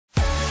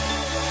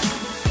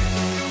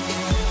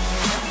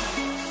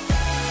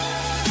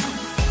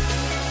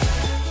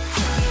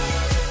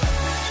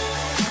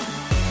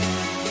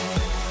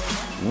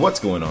What's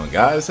going on,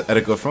 guys?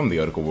 Etika from the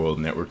Etika World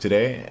Network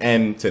today,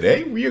 and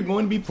today we are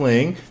going to be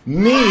playing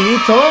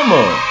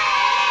Miitomo.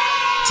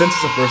 Since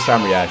it's a first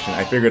time reaction,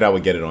 I figured I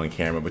would get it on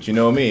camera, but you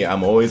know me,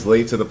 I'm always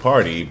late to the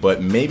party,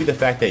 but maybe the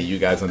fact that you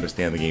guys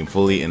understand the game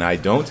fully and I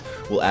don't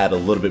will add a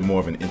little bit more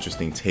of an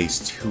interesting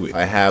taste to it.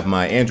 I have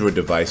my Android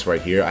device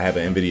right here. I have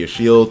an NVIDIA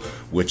Shield,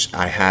 which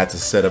I had to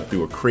set up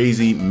through a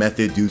crazy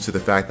method due to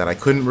the fact that I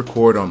couldn't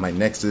record on my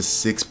Nexus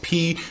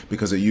 6P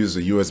because it uses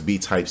a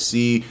USB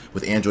Type-C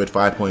with Android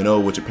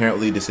 5.0, which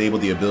apparently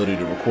disabled the ability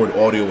to record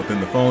audio within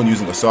the phone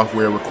using a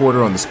software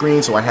recorder on the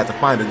screen, so I had to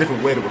find a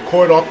different way to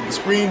record off of the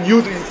screen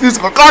using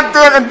a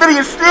goddamn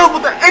NVIDIA Shield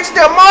with the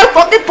HDMI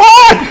fucking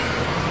port!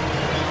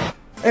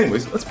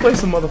 Anyways, let's play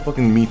some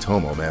motherfucking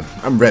Miitomo, man.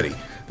 I'm ready.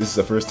 This is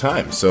the first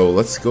time, so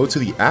let's go to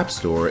the App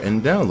Store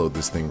and download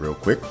this thing real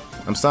quick.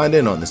 I'm signed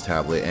in on this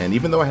tablet, and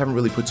even though I haven't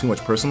really put too much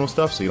personal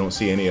stuff, so you don't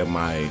see any of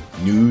my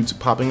nudes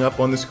popping up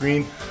on the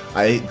screen,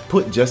 I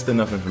put just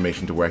enough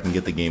information to where I can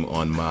get the game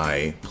on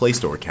my Play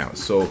Store account.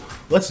 So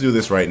let's do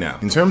this right now.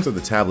 In terms of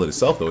the tablet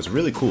itself, though, it's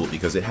really cool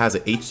because it has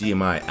an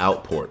HDMI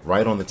out port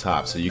right on the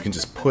top, so you can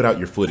just put out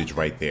your footage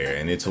right there,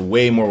 and it's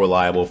way more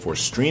reliable for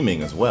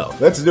streaming as well.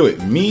 Let's do it.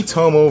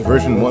 Miitomo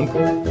version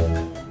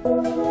 1.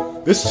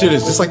 This shit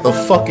is just like the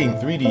fucking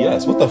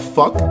 3DS. What the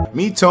fuck?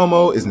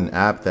 Miitomo is an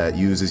app that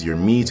uses your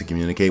Mi to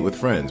communicate with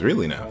friends.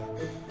 Really now?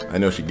 I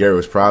know Shigeru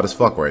is proud as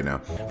fuck right now.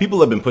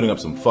 People have been putting up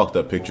some fucked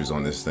up pictures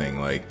on this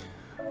thing. Like,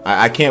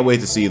 I can't wait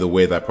to see the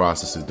way that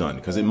process is done,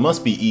 because it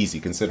must be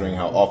easy considering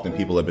how often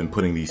people have been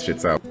putting these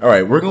shits out.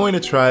 Alright, we're going to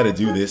try to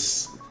do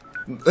this.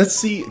 Let's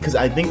see, because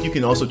I think you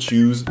can also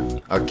choose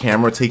a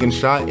camera taken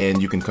shot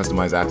and you can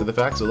customize after the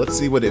fact. So let's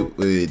see what it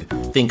would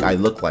think I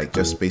look like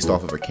just based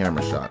off of a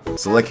camera shot.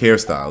 Select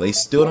hairstyle. They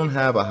still don't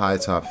have a high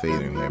top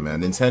fade in here,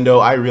 man.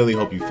 Nintendo, I really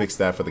hope you fix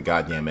that for the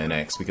goddamn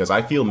NX, because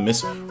I feel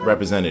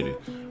misrepresented.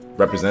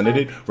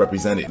 Represented?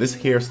 This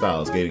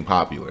hairstyle is getting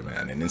popular,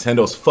 man, and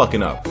Nintendo's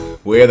fucking up.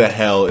 Where the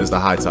hell is the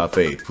high top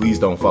fade? Please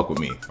don't fuck with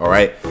me,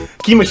 alright?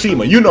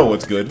 Kimishima, you know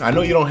what's good. I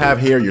know you don't have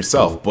hair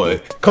yourself,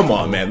 but come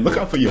on, man. Look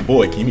out for your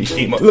boy,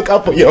 Kimishima. Look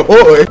out for your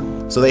boy!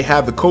 So they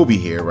have the Kobe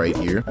hair right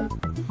here.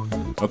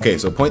 Okay,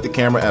 so point the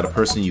camera at a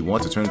person you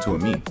want to turn into a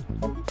meme.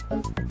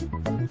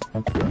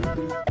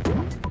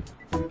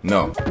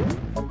 No.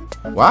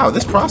 Wow,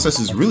 this process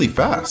is really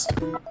fast.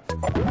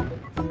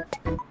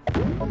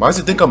 Why does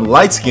it think I'm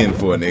light-skinned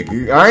for a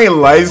nigga? I ain't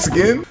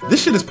light-skinned.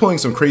 This shit is pulling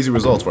some crazy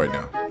results right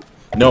now.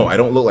 No, I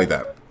don't look like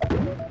that.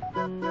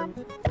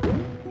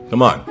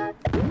 Come on.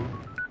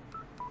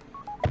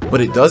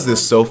 But it does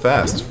this so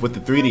fast. With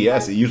the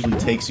 3DS, it usually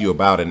takes you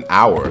about an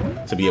hour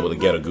to be able to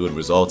get a good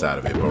result out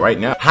of it. But right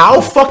now, how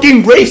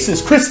fucking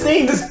racist!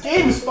 Christine, this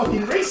game is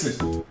fucking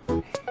racist!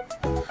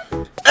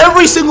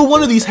 Every single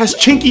one of these has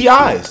chinky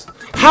eyes.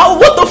 How?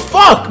 What the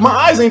fuck? My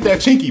eyes ain't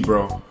that chinky,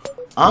 bro.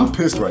 I'm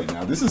pissed right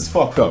now. This is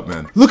fucked up,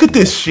 man. Look at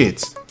this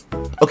shit.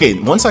 Okay,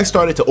 once I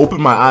started to open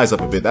my eyes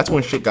up a bit, that's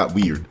when shit got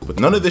weird. But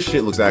none of this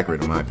shit looks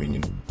accurate in my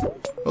opinion.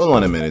 Hold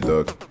on a minute,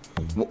 dog.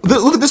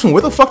 Look at this one.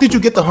 Where the fuck did you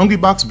get the Hungry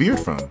Box beard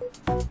from?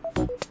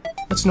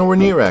 That's nowhere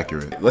near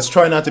accurate. Let's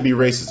try not to be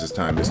racist this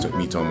time, Mr.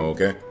 Miitomo,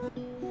 okay?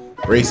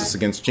 Racist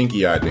against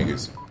chinky-eyed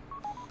niggas.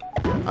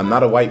 I'm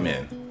not a white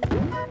man.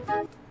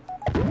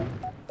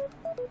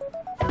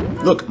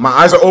 Look, my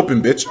eyes are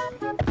open, bitch.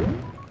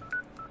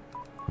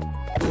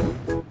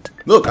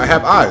 Look, I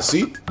have eyes,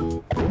 see?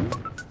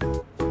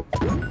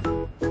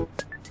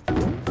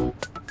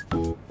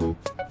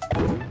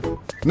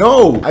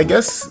 No! I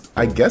guess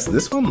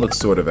this one looks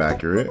sort of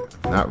accurate.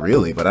 Not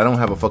really, but I don't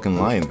have a fucking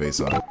lion face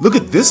on. Look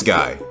at this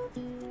guy!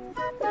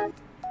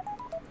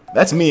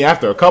 That's me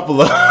after a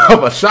couple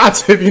of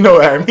shots, if you know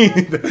what I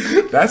mean.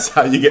 That's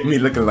how you get me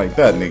looking like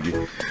that,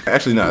 nigga.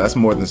 Actually, no, that's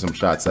more than some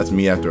shots. That's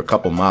me after a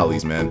couple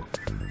mollies, man.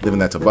 Living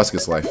that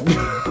Tobuscus life.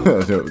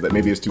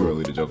 Maybe it's too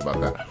early to joke about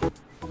that.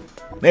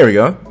 There we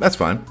go. That's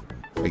fine.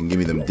 I can give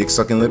you them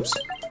dick-sucking lips.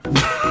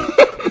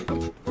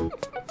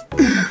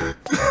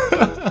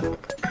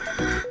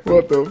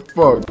 What the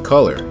fuck?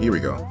 Color. Here we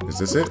go. Is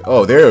this it?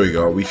 Oh, there we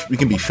go. We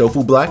can be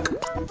shofu black.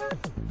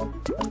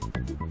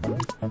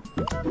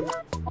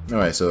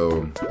 Alright,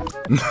 so...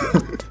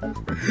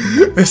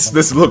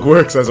 this look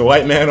works as a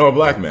white man or a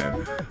black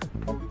man.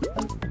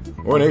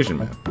 Or an Asian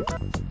man.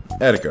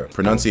 Etika.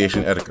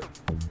 Pronunciation Etika.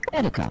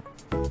 Etika.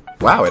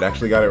 Wow, it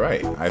actually got it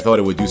right. I thought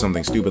it would do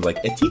something stupid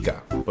like Etika,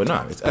 but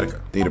nah, it's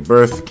Etika. Date of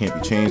birth can't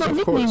be changed, of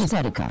course. My nickname is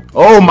Etika.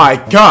 Oh my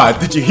god,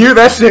 did you hear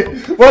that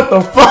shit? What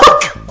the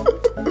fuck?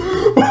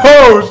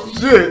 Oh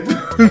shit.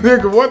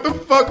 Nigga, what the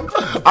fuck?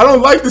 I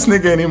don't like this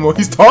nigga anymore.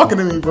 He's talking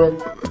to me, bro.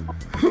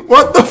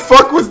 What the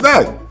fuck was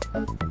that?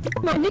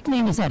 My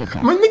nickname is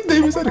Etika. My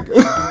nickname is Etika.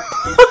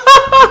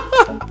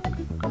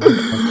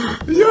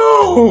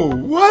 Yo,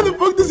 why the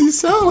fuck does he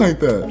sound like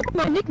that?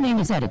 My nickname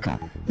is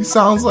Etika. He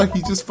sounds like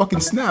he just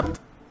fucking snapped.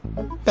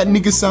 That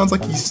nigga sounds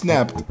like he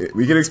snapped.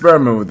 We can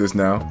experiment with this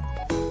now.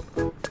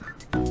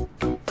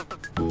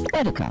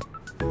 Etika.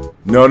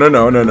 No,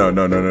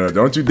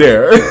 don't you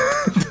dare.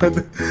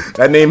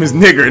 That name is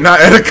Nigger, not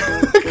Etika.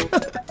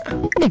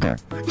 Nigger.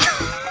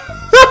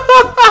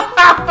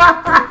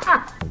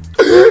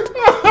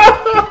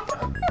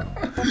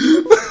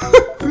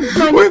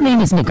 My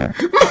nickname is Nigger.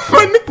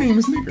 My nickname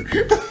is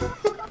Nigger.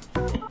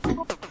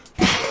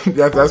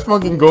 That's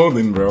fucking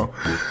golden, bro.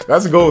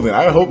 That's golden.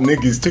 I hope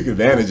niggas took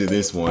advantage of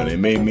this one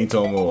and made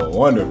Miitomo a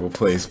wonderful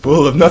place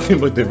full of nothing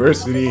but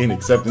diversity and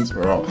acceptance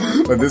for all.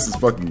 But this is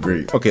fucking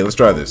great. Okay, let's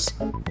try this.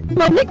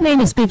 My nickname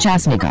is Bitch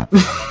Ass Nigga.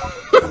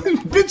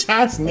 Bitch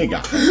ass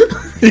nigga.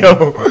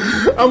 Yo,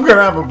 I'm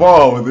gonna have a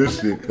ball with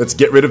this shit. Let's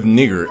get rid of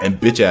nigger and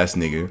bitch ass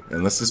nigga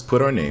and let's just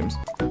put our names.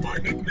 My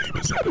nickname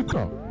is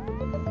Etika.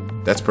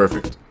 That's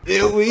perfect.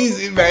 Ew,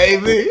 easy,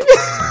 baby.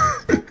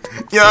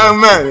 Young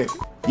money.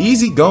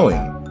 Easy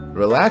going.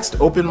 Relaxed,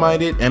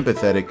 open-minded,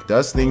 empathetic,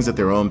 does things at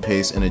their own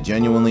pace in a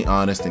genuinely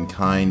honest and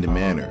kind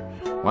manner.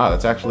 Wow,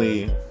 that's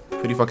actually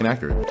pretty fucking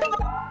accurate.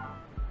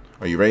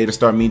 Are you ready to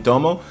start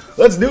Miitomo?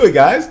 Let's do it,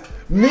 guys.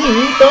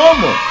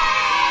 Miitomo.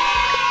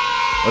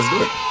 Let's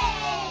do it.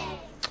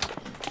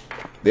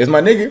 There's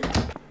my nigga.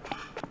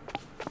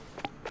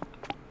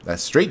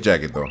 That's straight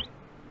jacket though.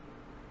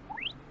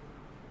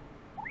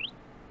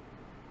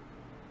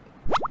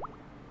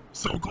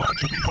 So glad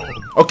to be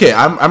home. Okay,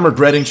 I'm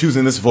regretting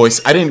choosing this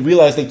voice. I didn't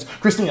realize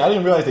Christine, I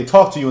didn't realize they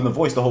talked to you in the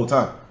voice the whole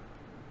time.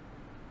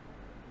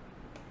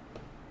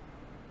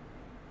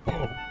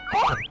 Oh,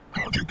 hi.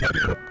 How'd you get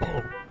here?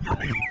 Oh, you're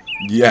me.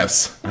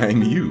 Yes,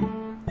 I'm you.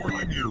 Or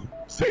I'm you.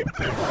 Same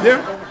thing.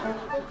 Yeah.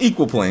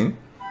 Equal plane.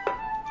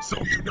 So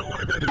you know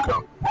I'm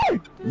Etika,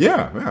 right?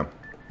 Yeah. I'm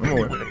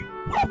aware. Anyway,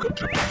 welcome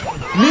to Miitomo.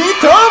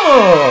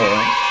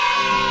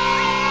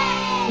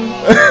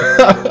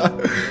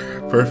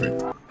 Miitomo!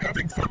 Perfect.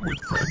 Having fun with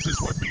friends is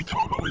what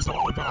Miitomo is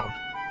all about.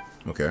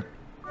 Okay.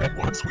 And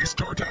once we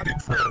start adding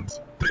friends,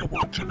 they'll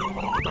want to know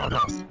all about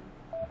us.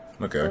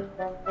 Okay.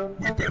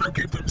 We better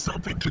give them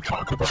something to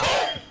talk about.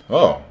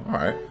 Oh,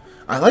 alright.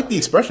 I like the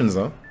expressions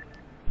though.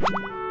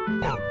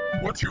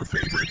 What's your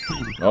favorite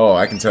food? Oh,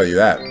 I can tell you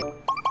that.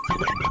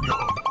 Filet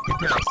mignon, the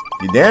best.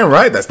 You're damn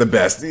right, that's the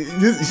best.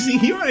 See,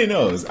 he already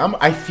knows.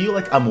 I feel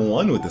like I'm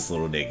one with this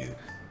little nigga.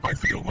 I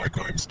feel like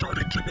I'm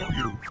starting to know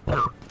you,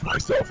 or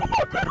myself a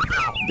lot better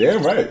now.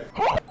 Damn right.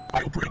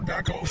 I'll bring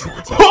back all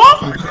sorts of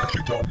stuff I bet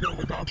you don't know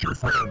about your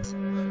friends.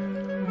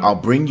 I'll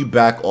bring you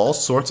back all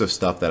sorts of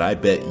stuff that I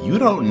bet you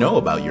don't know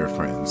about your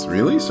friends.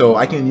 Really? So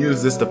I can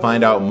use this to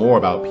find out more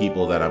about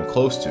people that I'm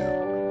close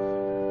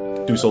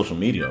to. Through social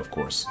media, of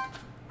course.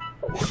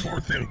 One more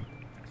thing.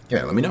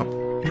 Yeah, let me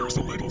know. Here's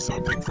a little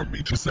something from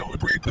me to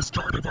celebrate the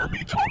start of our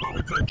Miitomo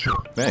adventure.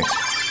 Thanks.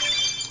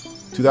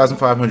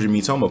 2,500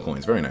 Miitomo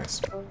coins. Very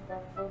nice.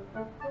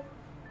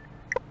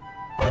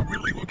 I'm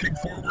really looking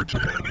forward to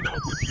hanging out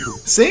with you.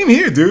 Same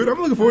here, dude. I'm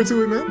looking forward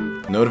to it,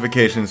 man.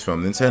 Notifications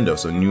from Nintendo,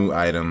 so new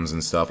items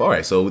and stuff.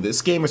 Alright, so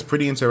this game is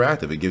pretty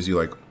interactive. It gives you,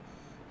 like,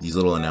 these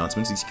little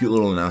announcements. These cute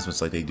little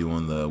announcements like they do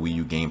on the Wii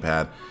U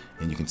gamepad.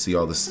 And you can see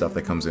all this stuff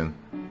that comes in.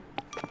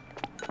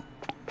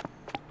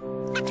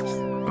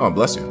 Oh,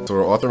 bless you. So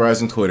we're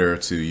authorizing Twitter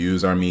to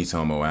use our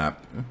Miitomo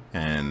app.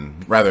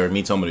 And, rather,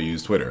 Miitomo to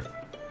use Twitter.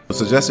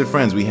 Suggested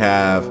friends, we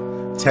have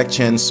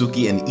Tech-Chen,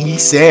 Suki, and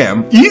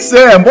E-Sam.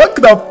 E-Sam, what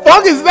the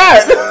fuck is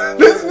that?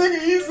 This nigga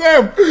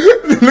E-Sam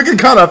looking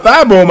kind of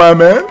thabo, my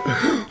man.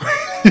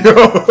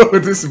 Yo,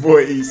 this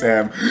boy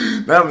E-Sam.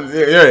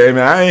 Yeah, man,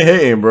 I ain't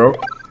hating, bro.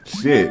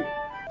 Shit.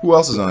 Who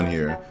else is on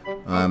here?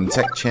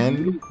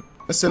 Tech-Chen.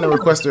 Let's send a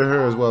request to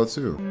her as well,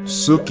 too.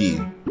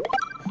 Suki.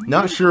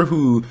 Not sure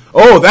who.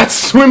 Oh,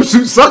 that's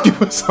swimsuit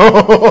succubus.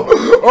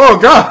 Oh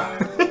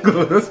God.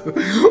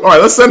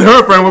 Alright, let's send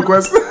her a friend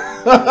request.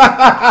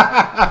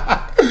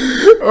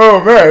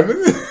 Oh man.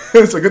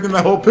 It's a good thing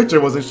that whole picture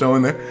wasn't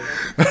showing there.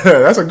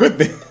 That's a good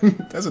thing.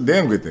 That's a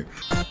damn good thing.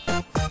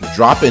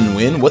 Drop and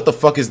win? What the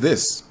fuck is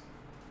this?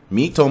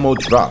 Miitomo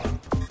drop.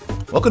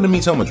 Welcome to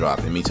Miitomo drop.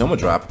 In Miitomo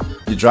drop,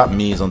 you drop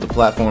Miis onto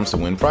platforms to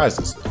win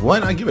prizes. Why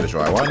not give it a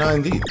try? Why not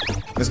indeed?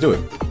 Let's do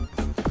it.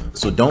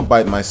 So don't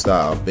bite my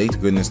style.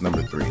 Baked goodness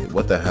number 3.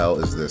 What the hell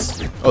is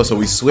this? Oh, so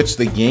we switched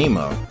the game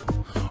up.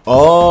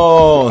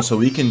 Oh, so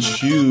we can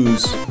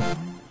choose.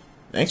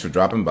 Thanks for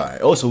dropping by.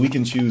 Oh, so we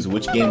can choose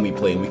which game we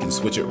play and we can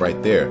switch it right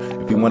there.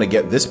 If we want to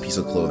get this piece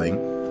of clothing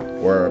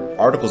or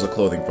articles of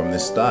clothing from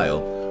this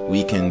style,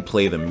 we can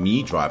play the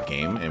Mii drop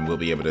game and we'll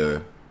be able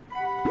to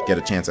get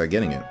a chance at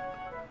getting it.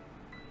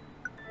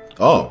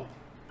 Oh.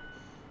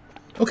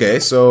 Okay,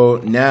 so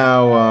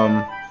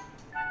now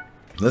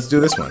let's do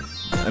this one.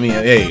 I mean,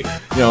 hey,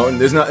 you know,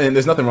 there's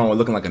nothing wrong with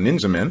looking like a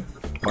ninja, man.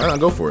 Why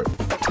not go for it?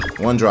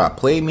 One drop.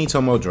 Play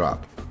Miitomo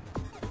drop.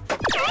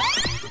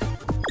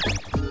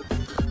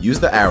 Use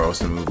the arrows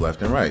to move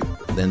left and right.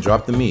 Then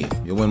drop the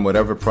Mii. You'll win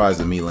whatever prize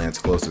the Mii lands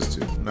closest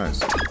to.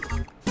 Nice.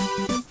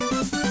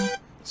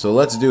 So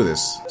let's do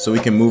this. So we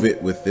can move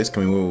it with this.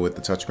 Can we move it with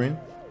the touchscreen?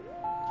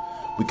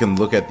 We can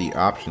look at the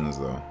options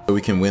though. So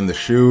we can win the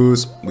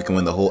shoes, we can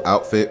win the whole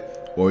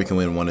outfit, or we can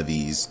win one of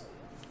these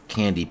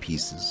candy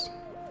pieces.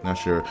 Not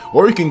sure.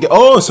 Or we can get,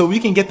 oh, so we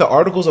can get the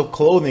articles of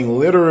clothing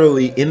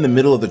literally in the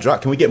middle of the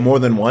drop. Can we get more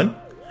than one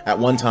at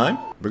one time?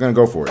 We're gonna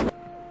go for it.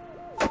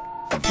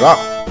 Drop.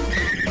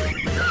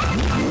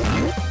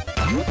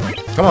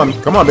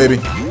 Come on, baby.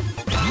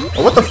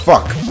 Oh, what the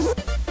fuck?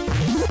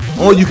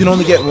 Oh, you can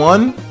only get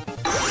one?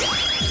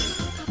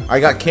 I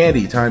got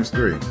candy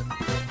 ×3.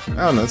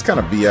 I don't know, it's kind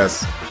of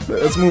BS.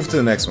 Let's move to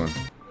the next one.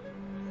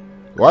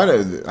 Why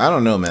do, I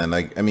don't know, man.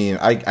 Like, I mean,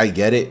 I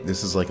get it.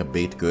 This is like a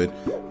baked good,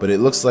 but it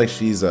looks like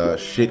she's a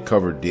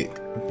shit-covered dick.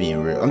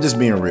 Being real. I'm just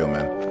being real,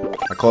 man.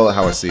 I call it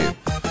how I see it.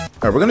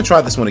 Alright, we're gonna try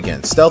this one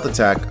again. Stealth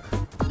attack.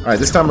 Alright,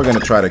 this time we're gonna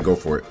try to go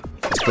for it.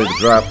 Let's play the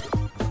drop.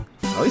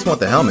 I at least want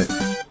the helmet.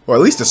 Or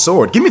at least the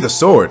sword. Give me the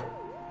sword!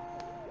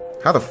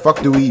 How the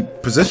fuck do we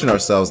position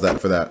ourselves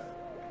for that?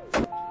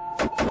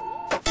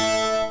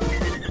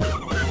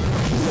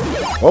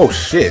 Oh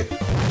shit.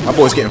 My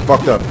boy's getting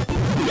fucked up.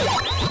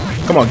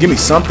 Come on, give me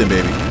something,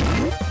 baby.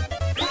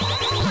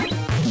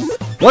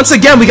 Once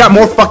again, we got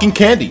more fucking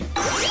candy.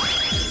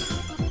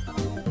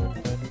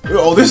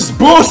 Oh, this is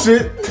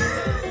bullshit.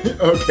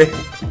 Okay.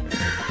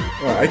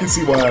 Alright, I can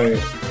see why.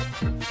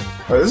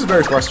 Alright, this is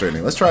very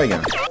frustrating. Let's try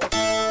again.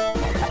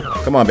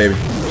 Come on, baby.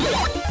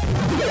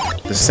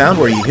 The sound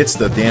where he hits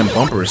the damn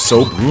bumper is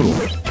so brutal.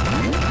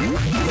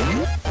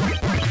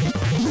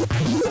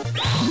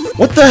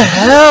 What the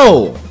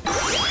hell?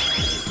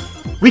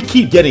 We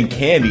keep getting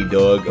candy,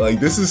 dog. Like,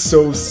 this is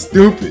so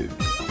stupid.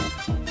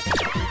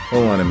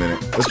 Hold on a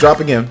minute. Let's drop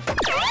again.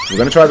 We're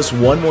gonna try this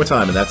one more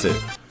time, and that's it.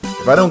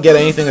 If I don't get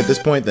anything at this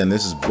point, then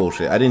this is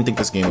bullshit. I didn't think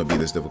this game would be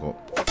this difficult.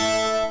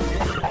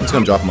 I'm just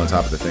gonna drop him on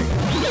top of the thing.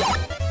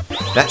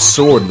 That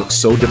sword looks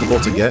so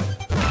difficult to get.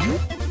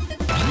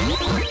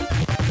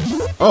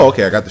 Oh,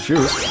 okay, I got the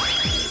shoes.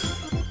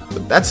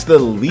 But that's the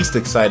least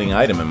exciting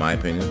item, in my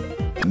opinion.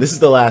 And this is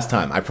the last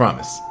time, I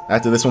promise.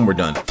 After this one, we're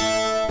done.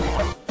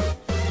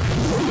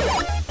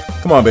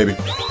 Come on, baby.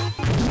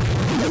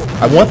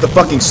 I want the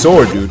fucking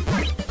sword, dude.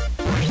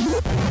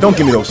 Don't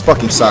give me those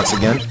fucking socks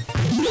again.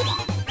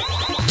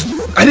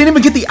 I didn't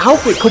even get the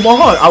outfit. Come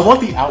on. I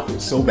want the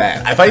outfit so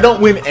bad. If I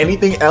don't win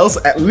anything else,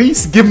 at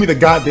least give me the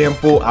goddamn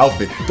full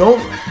outfit.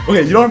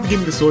 Okay, you don't have to give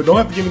me the sword. Don't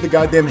have to give me the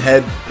goddamn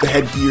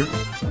headgear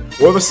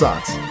or the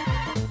socks.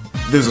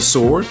 There's a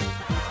sword.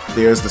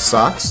 There's the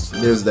socks.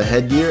 There's the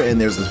headgear,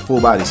 and there's the full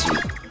bodysuit.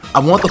 I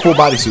want the full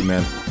bodysuit,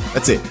 man.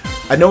 That's it.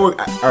 I know we're...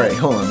 Alright,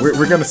 hold on.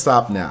 We're gonna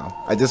stop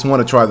now. I just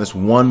want to try this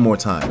one more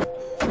time.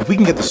 If we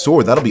can get the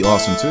sword, that'll be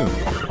awesome, too.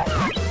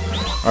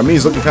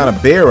 Armin's looking kind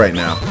of bare right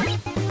now.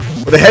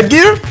 With the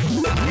headgear?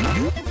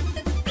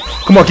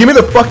 Come on, give me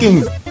the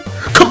fucking...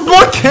 Come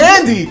on,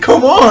 candy!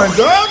 Come on,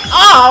 dog!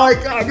 Oh my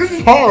god, this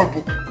is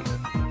horrible.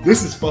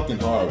 This is fucking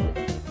horrible.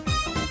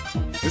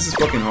 This is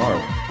fucking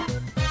horrible.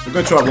 We're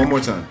gonna try one more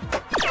time.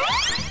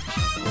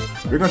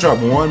 We're gonna try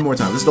one more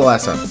time. This is the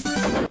last time.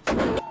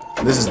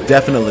 This is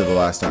definitely the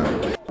last time.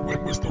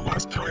 When was the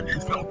last time you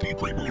felt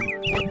deeply moved?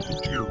 What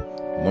moved you?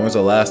 When was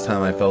the last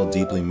time I felt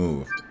deeply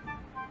moved?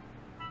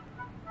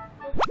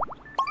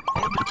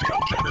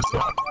 Undertale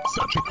Genocide.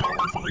 Such a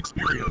powerful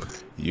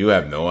experience. You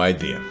have no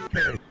idea.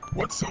 Hey,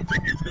 what's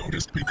something you've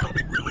noticed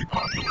becoming really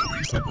popular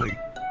recently?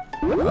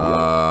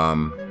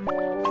 Miitomo,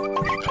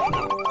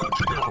 good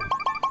to know.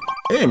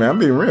 Hey man, I'm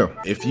being real.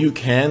 If you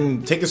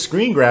can take a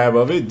screen grab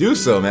of it, do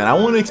so, man. I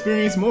want to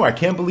experience more. I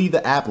can't believe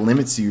the app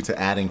limits you to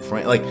adding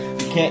friends. Like,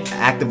 you can't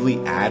actively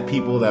add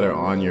people that are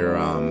on your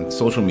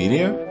social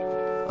media.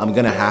 I'm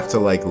gonna have to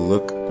like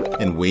look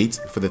and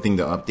wait for the thing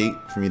to update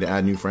for me to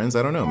add new friends.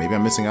 I don't know. Maybe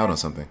I'm missing out on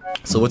something.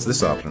 So what's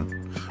this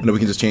option? I know we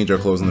can just change our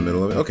clothes in the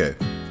middle of it. Okay.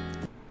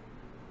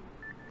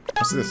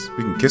 What's this?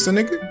 We can kiss a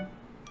nigga?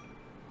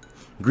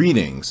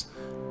 Greetings.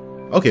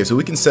 Okay, so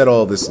we can set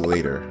all this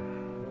later.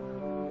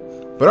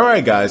 But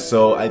alright guys,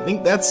 so I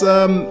think that's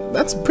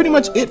pretty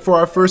much it for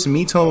our first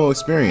Miitomo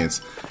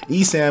experience.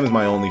 Esam is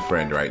my only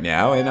friend right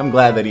now, and I'm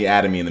glad that he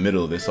added me in the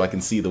middle of this so I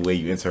can see the way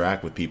you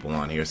interact with people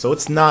on here. So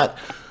it's not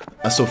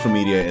a social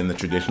media in the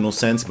traditional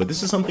sense, but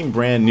this is something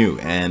brand new,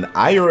 and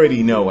I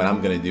already know what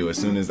I'm going to do as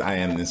soon as I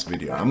end this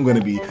video. I'm going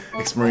to be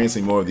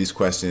experiencing more of these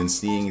questions,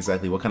 seeing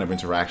exactly what kind of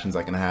interactions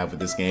I can have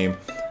with this game.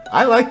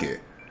 I like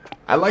it.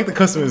 I like the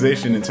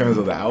customization in terms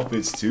of the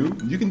outfits too.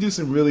 You can do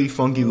some really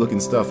funky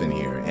looking stuff in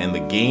here, and the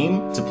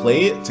game to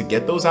play it, to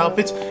get those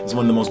outfits, is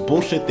one of the most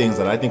bullshit things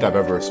that I think I've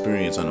ever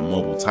experienced on a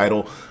mobile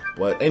title.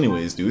 But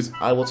anyways, dudes,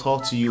 I will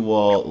talk to you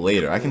all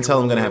later. I can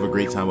tell I'm gonna have a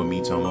great time with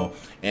Miitomo,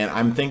 and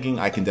I'm thinking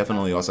I can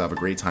definitely also have a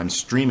great time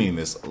streaming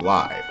this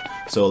live.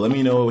 So let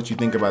me know what you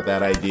think about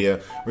that idea.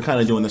 We're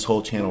kind of doing this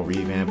whole channel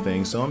revamp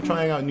thing, so I'm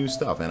trying out new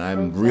stuff, and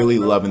I'm really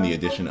loving the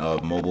addition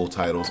of mobile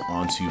titles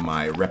onto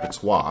my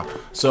repertoire.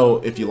 So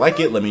if you like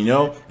it, let me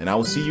know, and I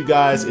will see you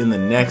guys in the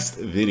next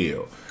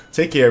video.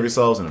 Take care of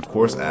yourselves, and of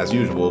course, as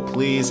usual,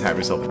 please have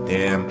yourself a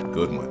damn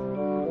good one.